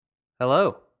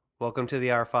Hello. Welcome to the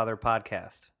Our Father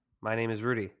podcast. My name is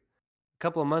Rudy. A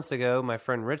couple of months ago, my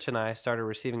friend Rich and I started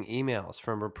receiving emails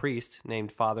from a priest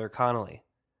named Father Connolly.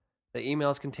 The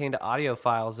emails contained audio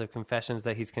files of confessions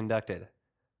that he's conducted.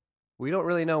 We don't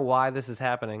really know why this is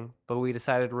happening, but we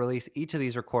decided to release each of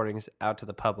these recordings out to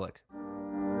the public.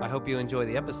 I hope you enjoy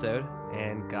the episode,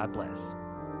 and God bless.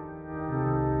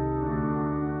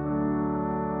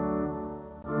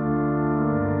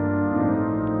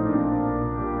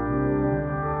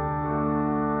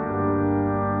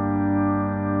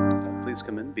 Please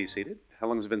come in, be seated. How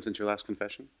long has it been since your last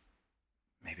confession?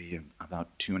 Maybe about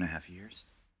 2.5 years.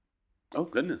 Oh,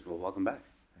 goodness. Well, welcome back.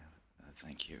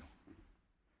 Thank you.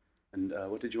 And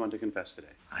what did you want to confess today?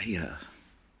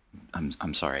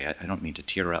 I'm sorry. I don't mean to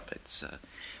tear up. It's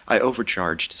I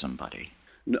overcharged somebody.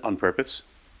 On purpose?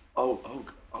 Oh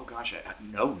gosh.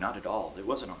 No, not at all. It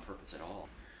wasn't on purpose at all.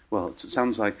 Well, it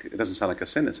doesn't sound like a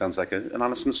sin. It sounds like an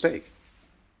honest mistake.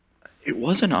 It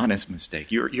was an honest mistake.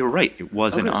 You're right. It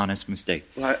was an honest mistake.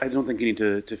 Well, I don't think you need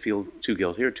to feel too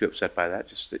guilty or too upset by that.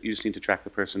 You just need to track the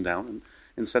person down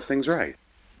and set things right.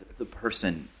 The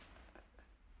person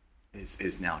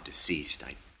is now deceased.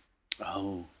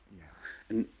 Oh. Yeah.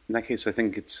 In that case, I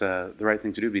think it's the right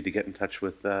thing to do would be to get in touch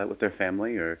with their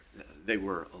family or... They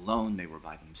were alone. They were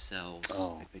by themselves.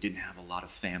 Oh. They didn't have a lot of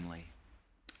family.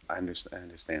 I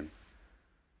understand.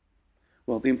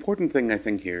 Well, the important thing, I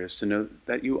think, here is to know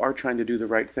that you are trying to do the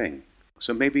right thing.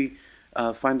 So maybe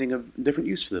finding a different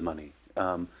use for the money.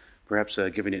 Perhaps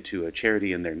giving it to a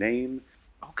charity in their name.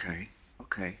 Okay.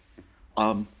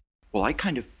 Well, I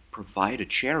kind of provide a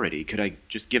charity. Could I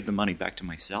just give the money back to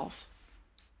myself?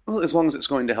 Well, as long as it's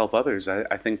going to help others,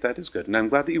 I think that is good. And I'm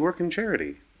glad that you work in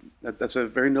charity. That's a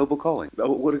very noble calling.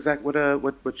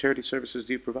 What charity services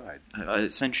do you provide?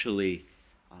 Essentially,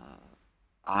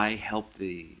 I help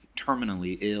the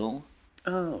terminally ill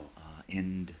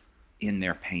in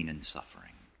their pain and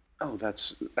suffering. Oh,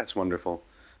 that's wonderful.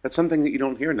 That's something that you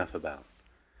don't hear enough about.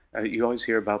 You always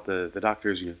hear about the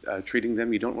doctors treating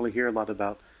them. You don't really hear a lot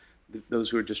about those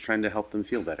who are just trying to help them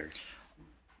feel better.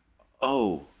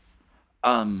 Oh,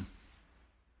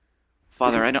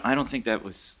 Father, I don't think that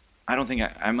was. I don't think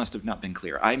I must have not been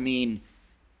clear. I mean,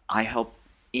 I help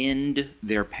end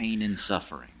their pain and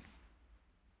suffering.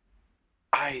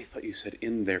 I thought you said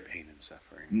in their pain and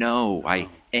suffering. No, I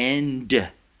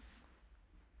end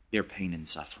their pain and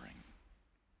suffering.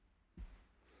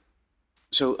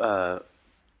 So,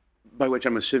 by which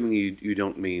I'm assuming you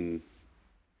don't mean...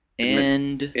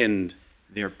 End End.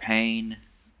 Their pain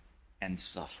and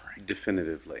suffering.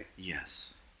 Definitively.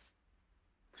 Yes.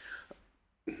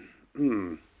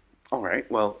 All right,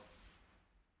 well...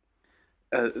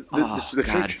 the God.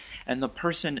 church... And the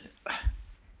person,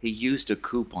 he used a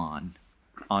coupon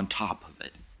on top of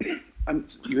it.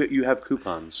 You have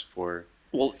coupons for...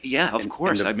 Well, yeah, of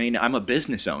course. I mean, I'm a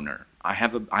business owner. I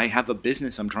have a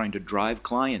business I'm trying to drive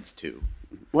clients to,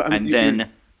 Well, I mean, and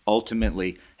then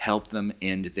ultimately help them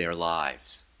end their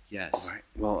lives. Yes. All right.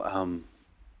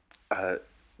 Well,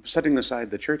 setting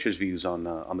aside the church's views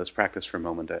on this practice for a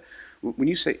moment, when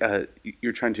you say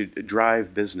you're trying to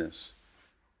drive business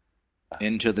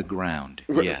Into the ground.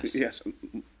 Yes. yes,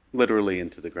 literally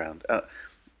into the ground.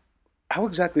 How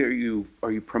exactly are you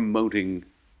promoting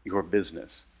your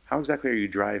business? How exactly are you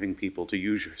driving people to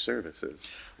use your services?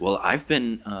 Well, I've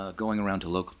been going around to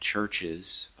local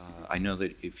churches. I know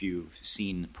that if you've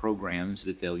seen programs,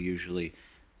 that they'll usually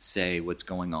say what's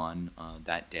going on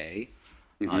that day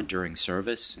during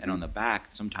service. And on the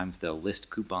back, sometimes they'll list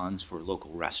coupons for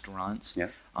local restaurants. Yeah.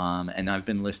 And I've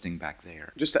been listing back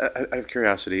there. Just out of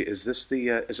curiosity, is this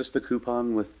the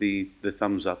coupon with the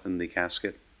thumbs up in the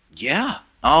casket? Yeah.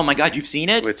 Oh my God, you've seen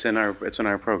it? It's in our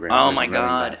program. Oh my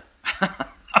God.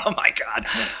 Oh my God.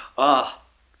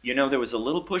 There was a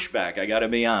little pushback, I gotta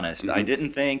be honest. I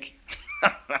didn't think,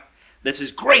 this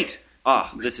is great.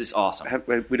 This is awesome.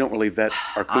 We don't really vet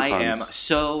our coupons. I am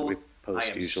so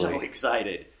usually.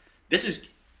 excited.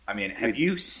 Have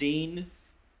you seen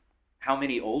how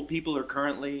many old people are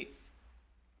currently...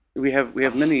 We have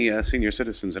many senior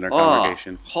citizens in our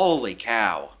congregation. Holy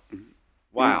cow.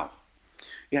 Wow.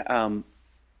 Yeah.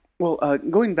 Well,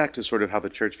 going back to sort of how the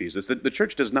church views this, the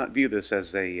church does not view this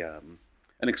as an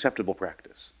acceptable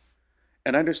practice.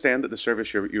 And I understand that the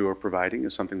service you are providing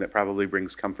is something that probably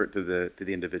brings comfort to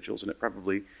the individuals, and it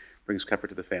probably brings comfort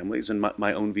to the families. And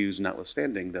my own views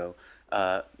notwithstanding, though,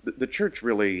 the church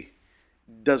really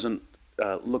doesn't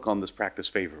look on this practice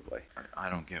favorably. I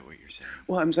don't get what you're saying.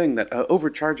 Well, I'm saying that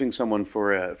overcharging someone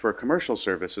for a commercial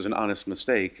service is an honest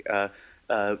mistake.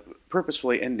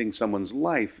 Purposefully ending someone's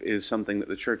life is something that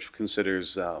the church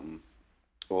considers a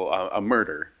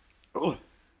murder. Oh.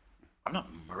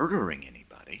 murdering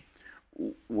anybody.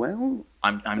 Well,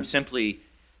 I'm simply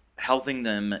helping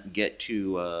them get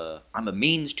to. I'm a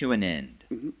means to an end.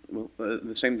 well,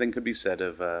 the same thing could be said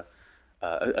of a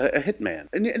hitman.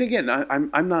 And again,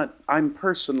 I'm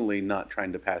personally not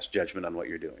trying to pass judgment on what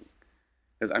you're doing,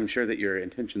 because I'm sure that your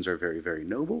intentions are very, very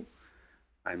noble.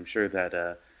 I'm sure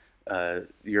that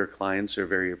your clients are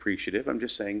very appreciative. I'm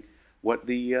just saying that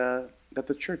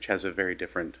the church has a very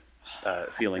different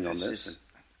feeling on this.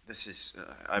 This is.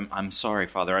 I'm sorry,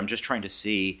 Father. I'm just trying to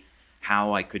see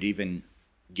how I could even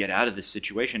get out of this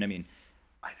situation. I mean,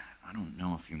 I don't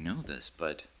know if you know this,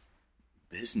 but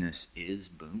business is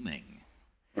booming.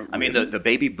 I mean, the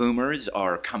baby boomers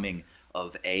are coming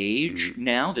of age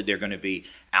now, that they're going to be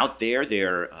out there.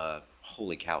 They're,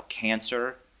 holy cow,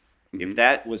 cancer. If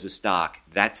that was a stock,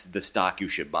 that's the stock you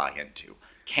should buy into.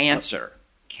 Cancer.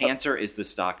 Cancer is the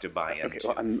stock to buy into. Okay,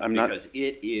 well, I'm not... Because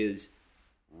it is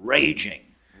raging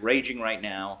right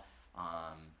now.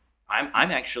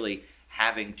 I'm actually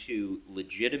having to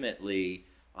legitimately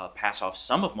pass off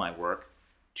some of my work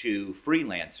to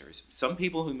freelancers, some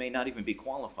people who may not even be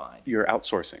qualified. You're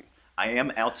outsourcing. I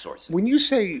am outsourcing. When you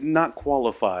say not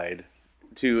qualified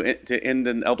to end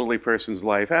an elderly person's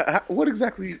life, what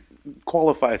exactly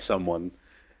qualifies someone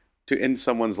to end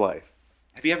someone's life?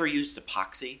 Have you ever used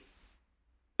epoxy?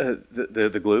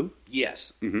 The glue?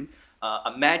 Yes.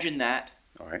 Mm-hmm. Imagine that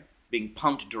All right. being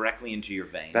pumped directly into your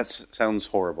veins. That sounds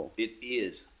horrible. It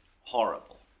is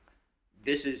horrible.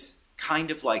 This is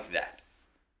kind of like that.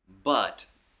 But,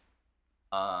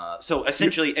 so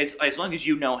essentially, as long as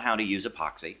you know how to use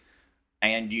epoxy,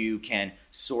 and you can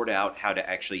sort out how to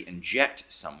actually inject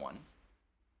someone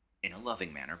in a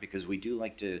loving manner, because we do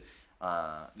like to,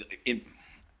 I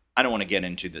don't want to get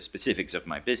into the specifics of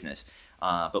my business,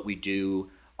 but we do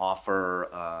offer,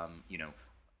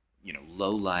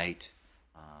 low light.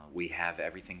 We have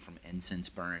everything from incense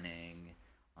burning.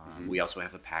 We also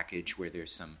have a package where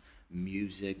there's some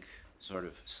music, sort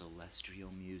of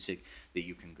celestial music that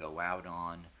you can go out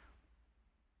on.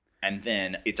 And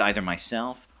then it's either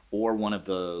myself or one of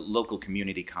the local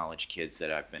community college kids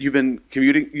that I've been. You've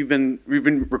been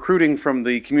recruiting from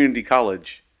the community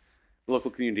college,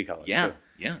 local community college. Yeah, So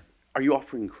yeah. are you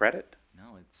offering credit?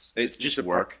 No, it's just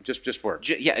work. Just work.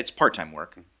 Yeah, it's part-time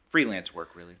work, freelance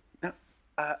work, really. Now,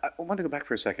 I want to go back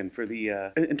for a second for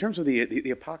the in terms of the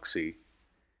epoxy.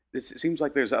 It seems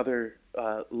like there's other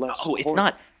less. Oh, it's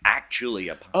not actually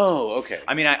epoxy. Oh, okay.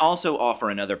 I mean, I also offer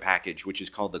another package, which is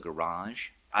called the Garage.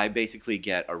 I basically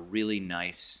get a really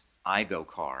nice Igo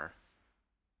car.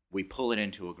 We pull it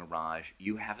into a garage.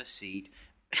 You have a seat,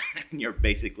 and you're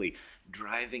basically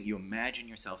driving. You imagine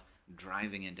yourself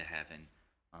driving into heaven.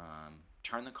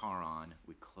 Turn the car on.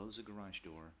 We close the garage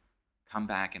door. Come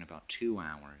back in about 2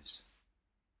 hours,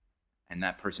 and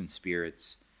that person's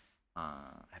spirits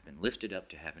have been lifted up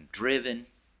to heaven, driven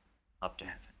up to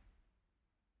heaven.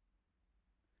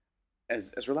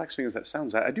 As relaxing as that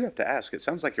sounds, I do have to ask. It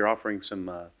sounds like you're offering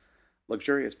some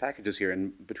luxurious packages here,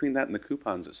 and between that and the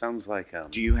coupons, it sounds like.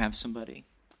 Do you have somebody?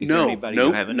 Is there anybody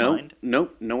you have in mind? No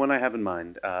one I have in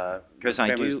mind. Because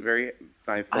I do.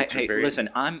 My folks are very. Listen,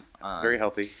 I'm very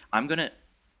healthy.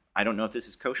 I don't know if this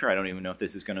is kosher. I don't even know if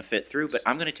this is going to fit through, but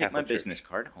I'm going to take Catholic my business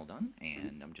card. Hold on,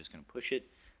 and I'm just going to push it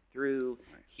through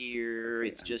here. Okay,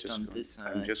 it's just on this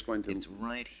side. I'm just going to. It's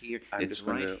right here. I'm it's just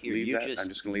going right to here. leave You that. just. I'm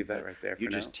just going to leave that right there. You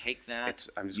for just now. take that.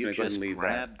 I'm just you going to just leave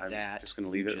grab that. that. I'm just going to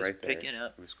leave you it just right there. pick it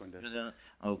up. I'm just going to.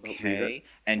 Okay,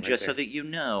 and right just so there. that you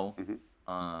know,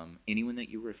 anyone that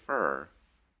you refer,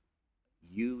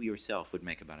 you yourself would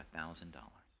make about $1,000.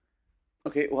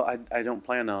 Okay, well, I don't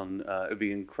plan on. It would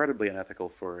be incredibly unethical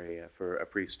for a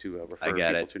priest to refer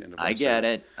people to an end of life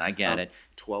service. I get it.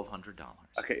 $1,200.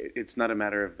 Okay, it's not a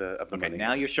matter of the Okay, money.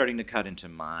 now you're starting to cut into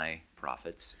my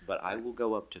profits, but I will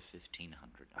go up to $1,500.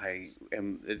 I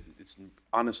am. It's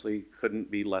honestly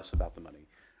couldn't be less about the money.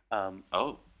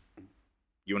 Oh,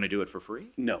 you want to do it for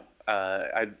free? No,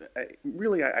 I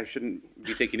shouldn't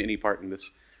be taking any part in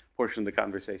this portion of the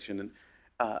conversation. And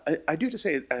I do have to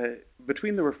say,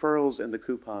 between the referrals and the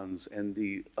coupons and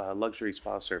the luxury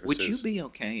spa services, Would you be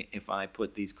okay if I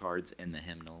put these cards in the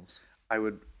hymnals? I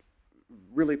would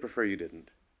really prefer you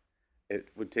didn't. It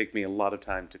would take me a lot of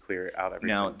time to clear out everything.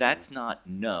 Now, that's not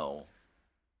no.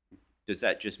 Does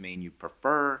that just mean you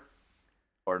prefer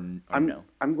or no?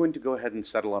 I'm going to go ahead and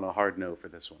settle on a hard no for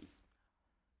this one.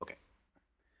 Okay.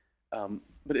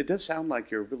 But it does sound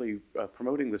like you're really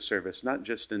promoting the service, not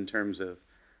just in terms of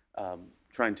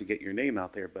trying to get your name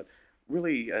out there, but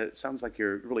really it sounds like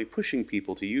you're really pushing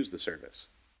people to use the service.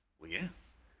 Well, yeah,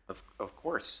 of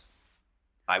course.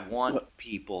 I want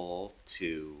people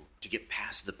to to get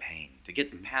past the pain, to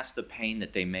get past the pain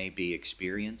that they may be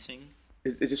experiencing.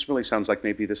 It just really sounds like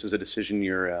maybe this is a decision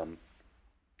you're, I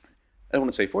don't want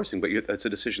to say forcing, but it's a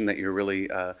decision that you're really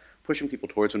pushing people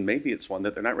towards, and maybe it's one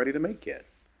that they're not ready to make yet.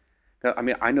 Now, I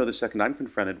mean, I know the second I'm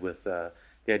confronted with the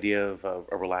idea of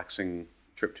a relaxing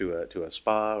trip to a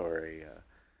spa or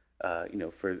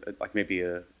for like maybe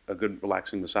a good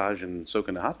relaxing massage and soak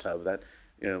in a hot tub, that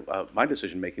my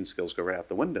decision-making skills go right out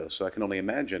the window. So I can only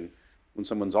imagine when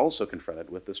someone's also confronted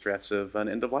with the stress of an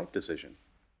end-of-life decision.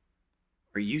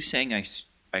 Are you saying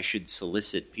I should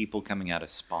solicit people coming out of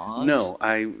spas? No,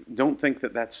 I don't think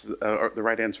that's the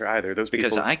right answer either. Those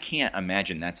Because people, I can't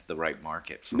imagine that's the right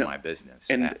market for my business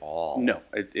at all. No,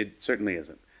 it certainly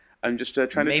isn't. I'm just trying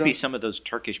to maybe some of those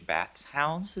Turkish bath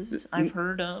houses I've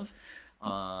heard of,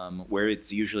 where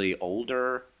it's usually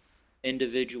older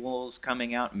individuals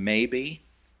coming out. Maybe.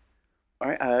 All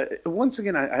right. Once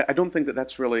again, I don't think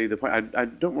that's really the point. I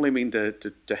don't really mean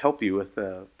to help you with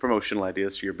promotional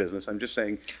ideas to your business. I'm just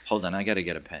saying. Hold on, I got to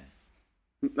get a pen.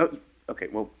 Okay.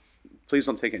 Well, please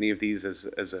don't take any of these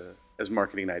as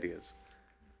marketing ideas.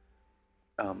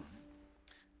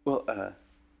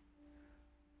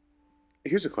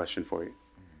 Here's a question for you.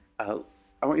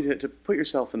 I want you to put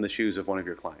yourself in the shoes of one of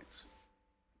your clients.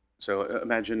 So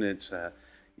imagine it's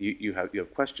you have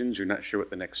questions. You're not sure what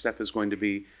the next step is going to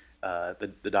be.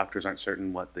 The doctors aren't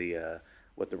certain what the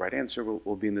right answer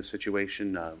will be in this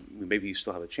situation. Maybe you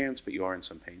still have a chance, but you are in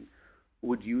some pain.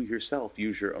 Would you yourself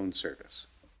use your own service?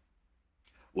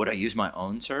 Would I use my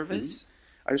own service? Mm-hmm.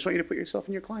 I just want you to put yourself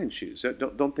in your client's shoes.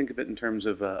 Don't think of it in terms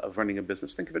of running a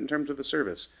business. Think of it in terms of a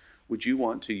service. Would you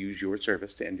want to use your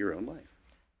service to end your own life?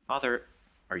 Father,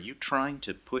 are you trying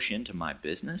to push into my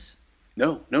business?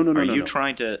 No. Are you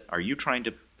trying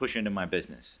to push into my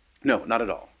business? No, not at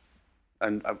all.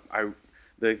 And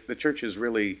the church is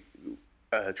really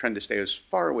trying to stay as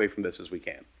far away from this as we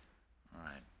can. All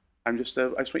right. I just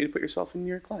want you to put yourself in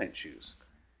your client's shoes.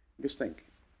 Just think: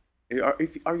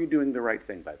 are you doing the right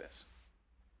thing by this?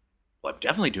 Well, I'm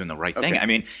definitely doing the right thing. I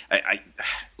mean, I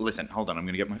listen. Hold on, I'm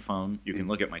going to get my phone. You can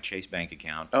look at my Chase bank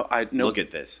account. Oh, no. Look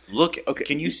at this. Look. Okay.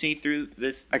 Can you see through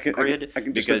this grid? I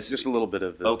can just a little bit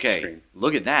of the screen.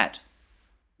 Look at that.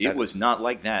 It was not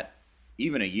like that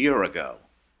even a year ago.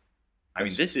 I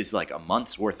mean, this is like a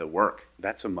month's worth of work.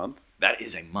 That's a month? That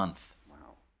is a month.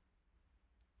 Wow.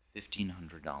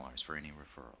 $1,500 for any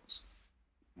referrals.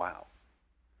 Wow.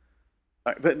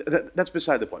 All right, but that's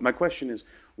beside the point. My question is,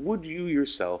 would you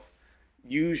yourself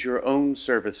use your own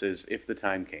services if the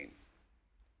time came?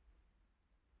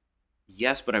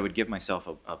 Yes, but I would give myself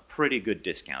a pretty good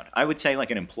discount. I would say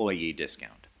like an employee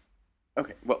discount.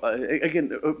 Okay. Well,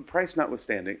 again, price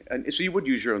notwithstanding. And so you would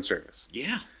use your own service?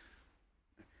 Yeah.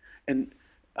 And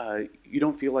you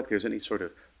don't feel like there's any sort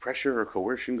of pressure or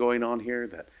coercion going on here?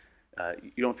 That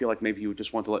you don't feel like maybe you would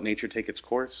just want to let nature take its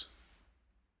course?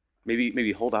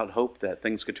 Maybe hold out hope that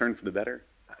things could turn for the better?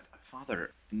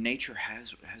 Father, nature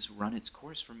has run its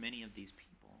course for many of these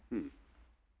people.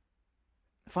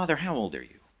 Father, how old are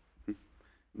you?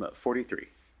 43.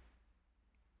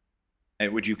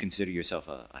 And would you consider yourself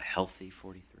a healthy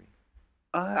 43?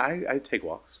 I take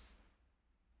walks.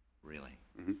 Really?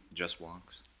 Mm-hmm. Just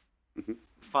walks? Mm-hmm.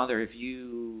 Father, if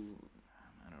you,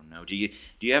 I don't know, do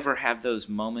you ever have those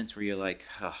moments where you're like,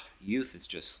 youth has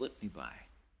just slipped me by?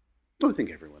 Well, I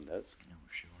think everyone does. No,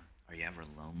 sure. Are you ever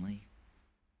lonely?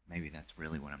 Maybe that's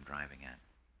really what I'm driving at.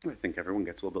 I think everyone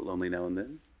gets a little bit lonely now and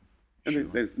then. And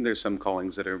Sure. there's some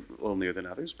callings that are lonelier than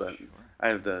others, but Sure. I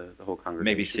have the whole congregation.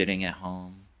 Maybe sitting at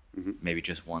home, Mm-hmm. maybe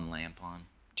just one lamp on,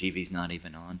 TV's not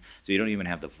even on, so you don't even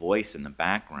have the voice in the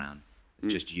background.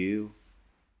 It's just you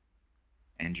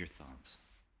and your thoughts.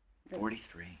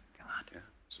 43, God. Yeah,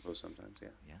 I suppose sometimes, yeah.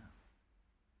 Yeah.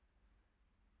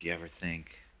 Do you ever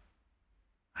think,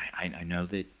 I know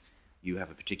that you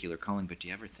have a particular calling, but do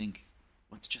you ever think,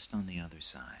 what's just on the other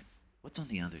side? What's on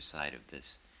the other side of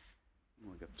this?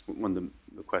 Well, that's one of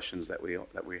the questions that we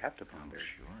have to ponder. Oh,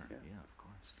 sure. Yeah. Of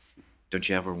course. Don't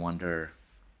you ever wonder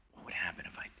what would happen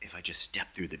if I just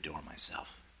stepped through the door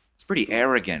myself? It's pretty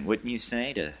arrogant, wouldn't you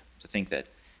say, to think that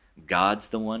God's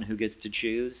the one who gets to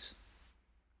choose?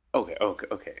 Okay.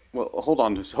 Well, hold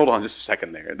on just a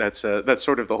second there. That's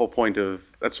sort of the whole point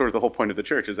of the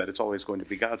church, is that it's always going to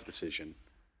be God's decision.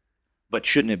 But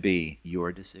shouldn't it be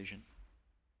your decision?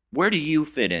 Where do you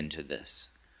fit into this,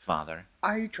 Father?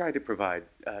 I try to provide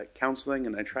counseling,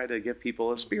 and I try to give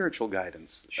people a spiritual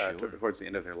guidance Sure. towards the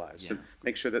end of their lives, Yeah, to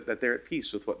make sure that they're at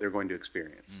peace with what they're going to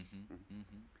experience.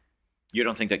 You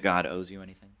don't think that God owes you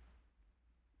anything?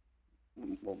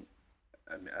 Well,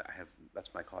 I mean,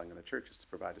 that's my calling in the church, is to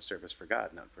provide a service for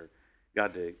God, not for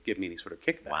God to give me any sort of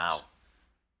kickbacks. Wow.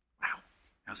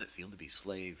 How's it feel to be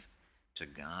slave to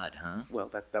God, huh?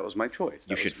 Well, that was my choice.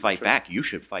 You should fight back. You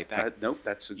should fight back. Nope,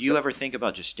 that's... Do you ever think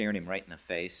about just staring him right in the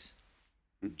face?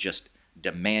 Just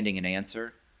demanding an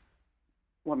answer?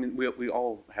 Well, I mean, we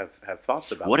all have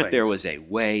thoughts about What if things. there was a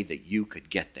way that you could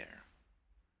get there?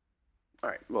 All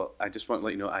right, well, I just want to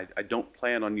let you know, I don't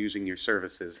plan on using your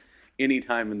services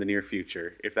anytime in the near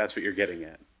future, if that's what you're getting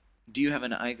at. Do you have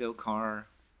an iGo car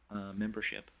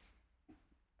membership?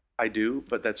 I do,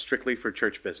 but that's strictly for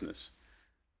church business.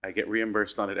 I get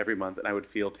reimbursed on it every month, and I would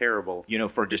feel terrible. You know,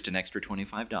 for just an extra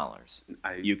 $25,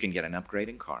 you can get an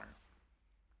upgrading car.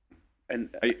 And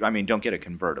I mean, don't get a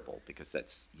convertible because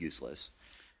that's useless.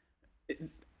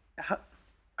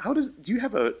 How do you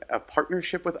have a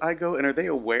partnership with iGo, and are they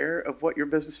aware of what your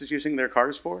business is using their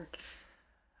cars for?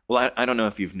 Well, I don't know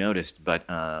if you've noticed, but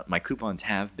my coupons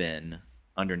have been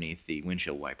underneath the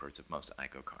windshield wipers of most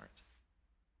iGo cars.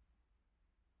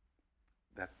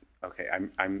 Okay,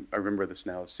 I remember this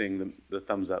now, seeing the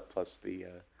thumbs up plus the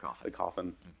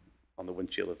coffin on the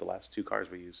windshield of the last two cars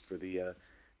we used for the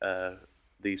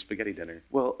spaghetti dinner.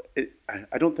 Well,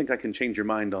 I don't think I can change your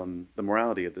mind on the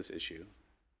morality of this issue.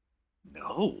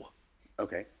 No.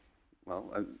 Okay.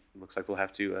 Well, looks like we'll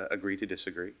have to agree to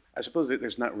disagree. I suppose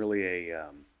there's not really a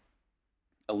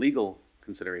legal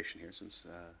consideration here, since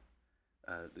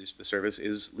the service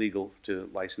is legal to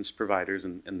licensed providers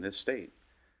in this state.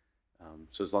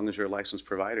 So as long as you're a licensed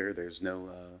provider, there's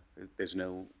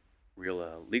no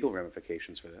real legal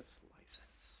ramifications for this.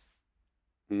 License.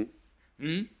 No,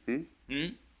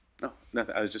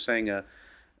 nothing. I was just saying.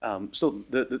 Still,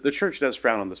 the church does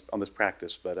frown on this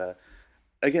practice, but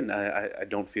again, I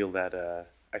don't feel that.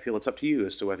 I feel it's up to you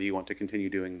as to whether you want to continue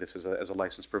doing this as a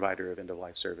licensed provider of end of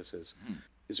life services.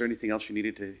 Is there anything else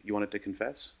you wanted to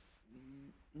confess?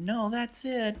 No, that's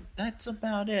it. That's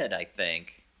about it, I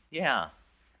think. Yeah.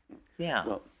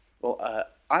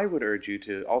 Well, I would urge you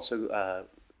to also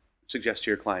suggest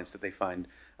to your clients that they find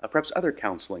perhaps other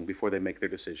counseling before they make their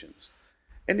decisions.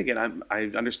 And again, I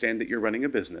understand that you're running a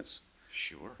business.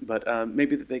 Sure. But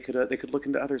maybe that they could look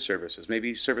into other services,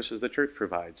 maybe services the church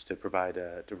provides to provide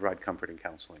comfort and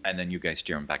counseling. And then you guys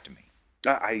steer them back to me.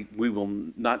 We will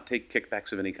not take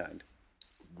kickbacks of any kind.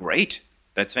 Great.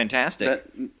 That's fantastic.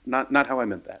 Not how I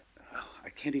meant that. I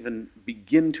can't even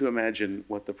begin to imagine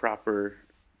what the proper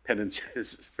penance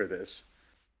is for this.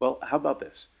 Well, how about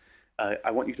this? I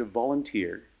want you to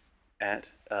volunteer at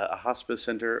a hospice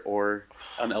center or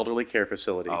an elderly care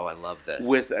facility. Oh, I love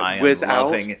this. I am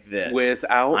loving this.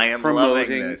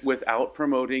 Loving this. Without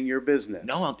promoting your business.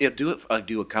 No, I'll do it. I'll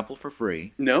do a couple for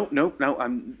free. No.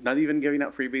 I'm not even giving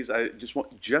out freebies. I just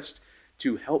want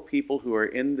to help people who are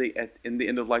in the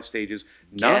end of life stages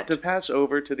not to pass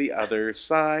over to the other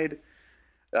side,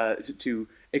 to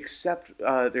accept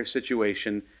their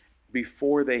situation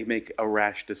before they make a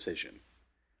rash decision.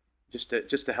 Just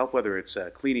to help, whether it's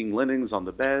cleaning linens on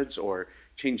the beds, or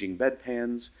changing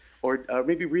bedpans, or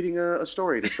maybe reading a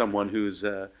story to someone who's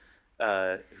in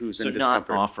discomfort. So not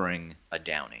offering a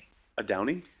downy. A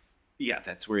downy? Yeah,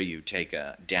 that's where you take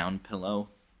a down pillow.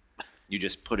 You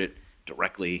just put it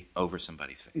directly over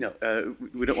somebody's face. No,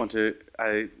 we don't want to.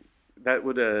 That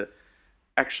would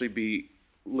actually be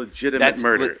legitimate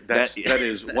murder. That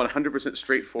is 100%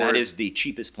 straightforward. That is the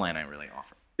cheapest plan I really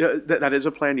offer. That is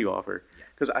a plan you offer.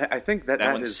 Because I think that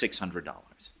one's is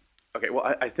 $600. Okay,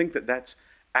 well, I think that's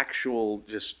actual,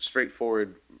 just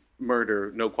straightforward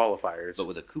murder, no qualifiers. But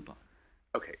with a coupon.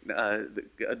 Okay,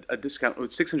 a discount,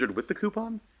 $600 with the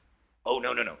coupon? Oh,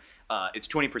 no. It's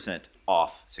 20%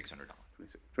 off $600.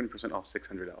 20% off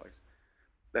 $600.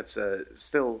 That's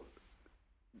still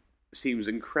seems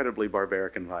incredibly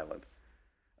barbaric and violent.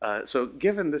 So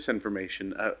given this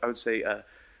information, I would say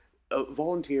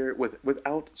volunteer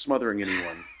without smothering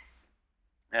anyone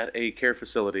at a care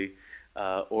facility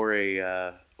or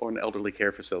an elderly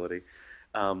care facility,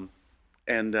 and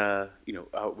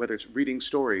whether it's reading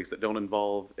stories that don't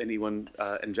involve anyone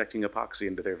injecting epoxy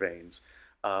into their veins,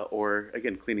 or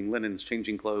again cleaning linens,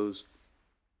 changing clothes,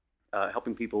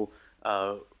 helping people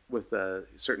with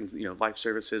certain life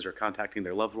services, or contacting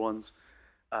their loved ones,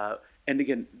 and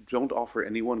again, don't offer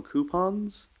anyone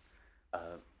coupons.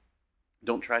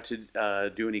 Don't try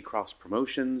to do any cross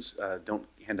promotions. Don't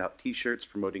hand out T-shirts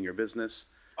promoting your business.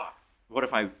 What if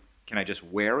can I just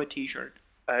wear a T-shirt?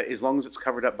 As long as it's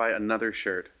covered up by another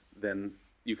shirt, then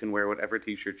you can wear whatever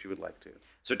T-shirt you would like to.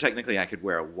 So technically I could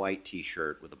wear a white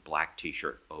T-shirt with a black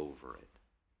T-shirt over it.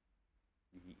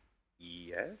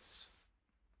 Yes.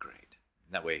 Great.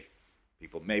 That way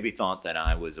people maybe thought that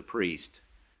I was a priest.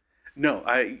 No,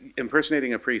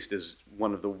 impersonating a priest is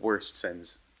one of the worst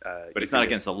sins. But it's not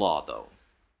against the law, though.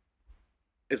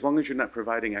 As long as you're not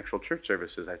providing actual church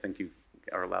services, I think you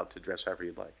are allowed to dress however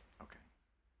you'd like. Okay.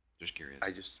 Just curious.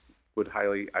 I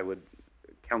would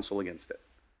counsel against it.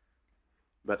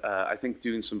 But I think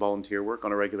doing some volunteer work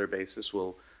on a regular basis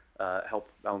will help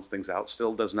balance things out.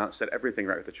 Still does not set everything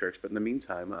right with the church, but in the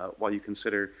meantime, while you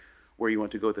consider where you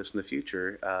want to go with this in the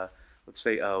future, let's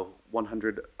say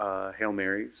 100 Hail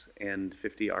Marys and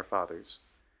 50 Our Fathers.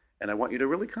 And I want you to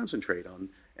really concentrate on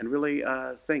and really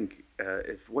think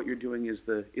if what you're doing is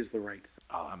the right thing.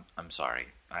 Oh, I'm sorry.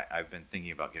 I've been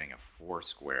thinking about getting a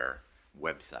Foursquare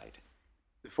website.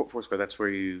 Foursquare, that's where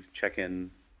you check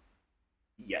in.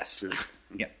 Yes.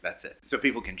 Yeah, that's it. So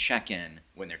people can check in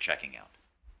when they're checking out.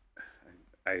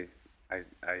 I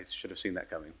should have seen that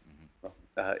coming. Well,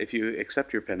 if you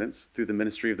accept your penance through the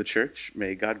ministry of the church,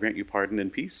 may God grant you pardon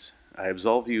and peace. I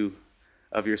absolve you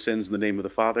of your sins in the name of the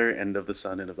Father, and of the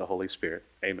Son, and of the Holy Spirit.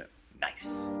 Amen.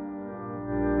 Nice.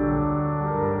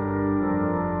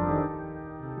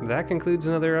 That concludes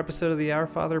another episode of the Our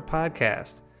Father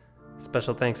podcast.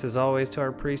 Special thanks as always to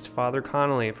our priest, Father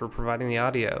Connolly, for providing the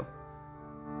audio.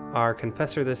 Our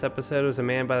confessor this episode was a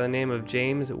man by the name of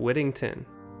James Whittington.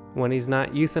 When he's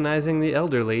not euthanizing the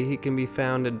elderly, he can be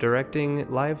found directing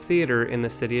live theater in the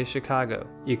city of Chicago.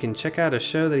 You can check out a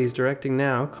show that he's directing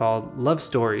now called Love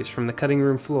Stories from the Cutting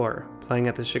Room Floor, playing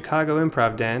at the Chicago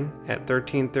Improv Den at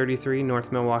 1333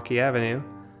 North Milwaukee Avenue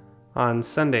on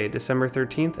Sunday, December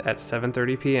 13th at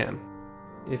 7:30 p.m.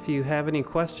 If you have any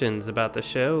questions about the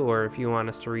show, or if you want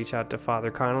us to reach out to Father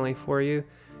Connolly for you,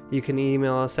 you can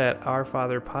email us at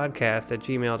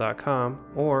ourfatherpodcast@gmail.com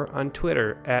or on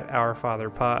Twitter at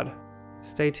ourfatherpod.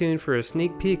 Stay tuned for a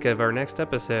sneak peek of our next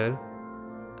episode.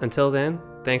 Until then,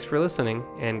 thanks for listening,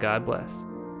 and God bless.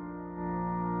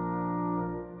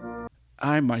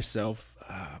 I myself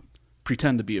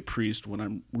pretend to be a priest when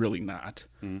I'm really not.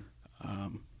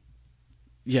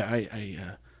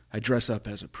 I dress up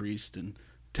as a priest and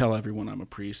tell everyone I'm a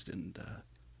priest, and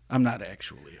I'm not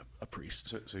actually a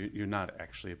priest. So you're not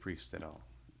actually a priest at all?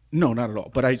 No, not at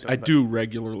all. But I do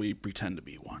regularly pretend to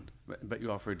be one. But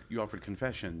you offered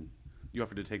confession. You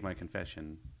offered to take my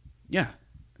confession. Yeah.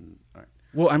 All right.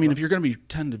 Well, I mean, if you're going to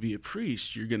pretend to be a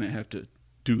priest, you're going to have to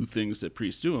do things that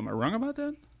priests do. Am I wrong about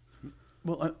that?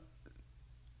 Well,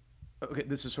 okay,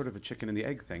 this is sort of a chicken and the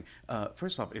egg thing.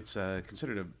 First off, it's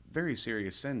considered a very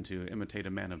serious sin to imitate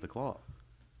a man of the cloth.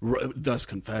 Thus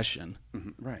confession. Mm-hmm.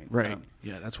 Right. Right.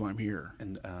 Yeah, that's why I'm here.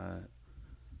 And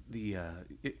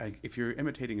if you're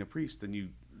imitating a priest, then you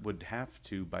would have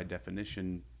to, by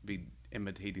definition, be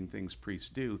imitating things priests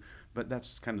do. But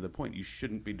that's kind of the point. You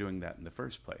shouldn't be doing that in the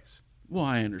first place. Well,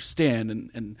 I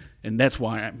understand, and that's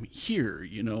why I'm here.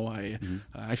 You know, I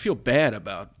feel bad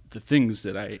about the things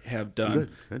that I have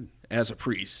done as a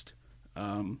priest.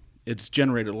 It's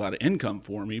generated a lot of income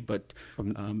for me, but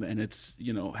and it's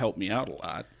helped me out a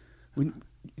lot. When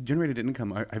generated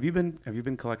income, have you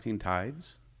been collecting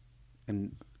tithes?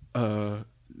 And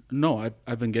no,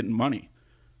 I've been getting money.